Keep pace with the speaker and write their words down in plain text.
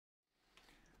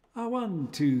1,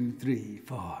 2, 3,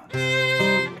 4.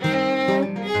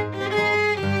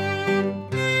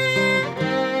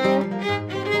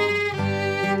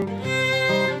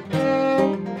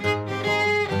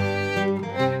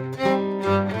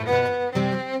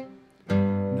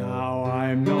 Now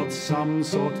I'm not some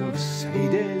sort of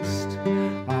sadist,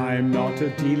 I'm not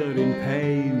a dealer in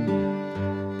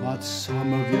pain, but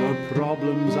some of your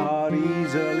problems are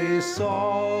easily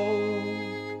solved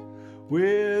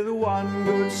with one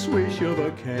good swish of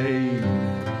a cane.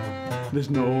 There's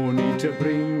no need to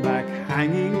bring back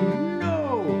hanging,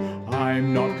 no,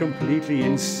 I'm not completely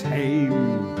insane.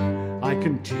 I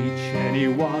can teach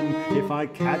anyone if I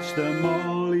catch them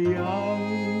all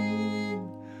young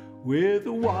with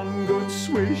one good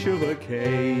swish of a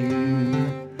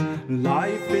cane.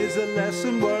 Life is a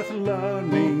lesson worth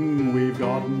learning, we've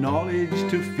got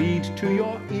knowledge to feed to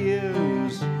your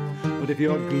ears. But if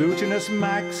your glutinous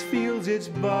max feels it's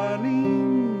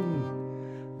burning,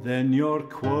 then your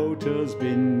quota's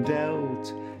been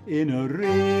dealt in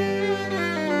arrears.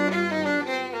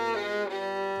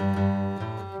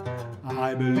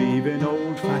 I believe in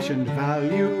old-fashioned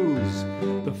values,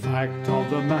 the fact of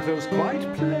the matter's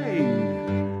quite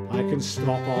plain. I can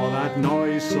stop all that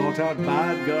noise, sort out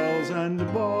bad girls and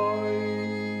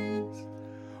boys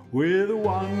with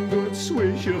one good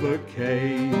swish of a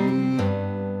cane.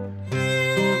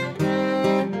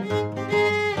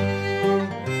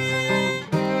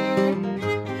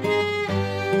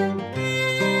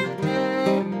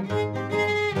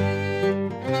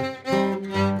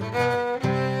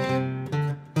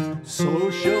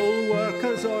 Social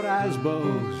workers or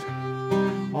ASBOs,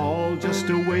 all just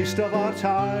a waste of our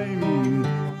time.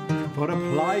 For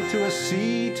apply to a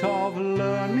seat of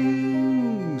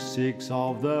learning, 6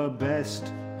 of the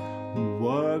best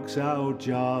works out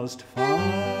just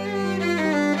fine.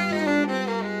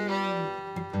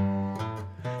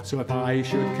 So if I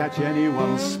should catch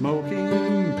anyone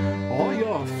smoking, or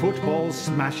your football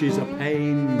smashes a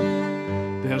pane,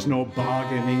 there's no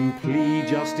bargaining plea,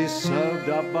 justice served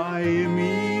up by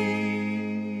me.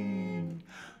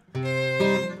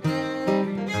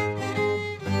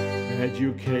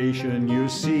 Education, you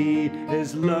see,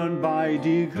 is learned by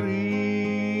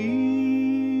degree.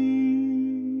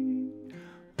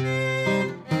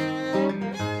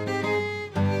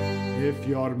 If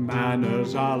your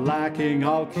manners are lacking,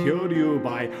 I'll cure you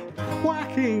by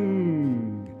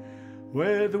whacking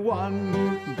with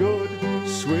one good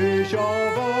swish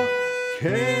of a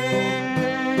cane.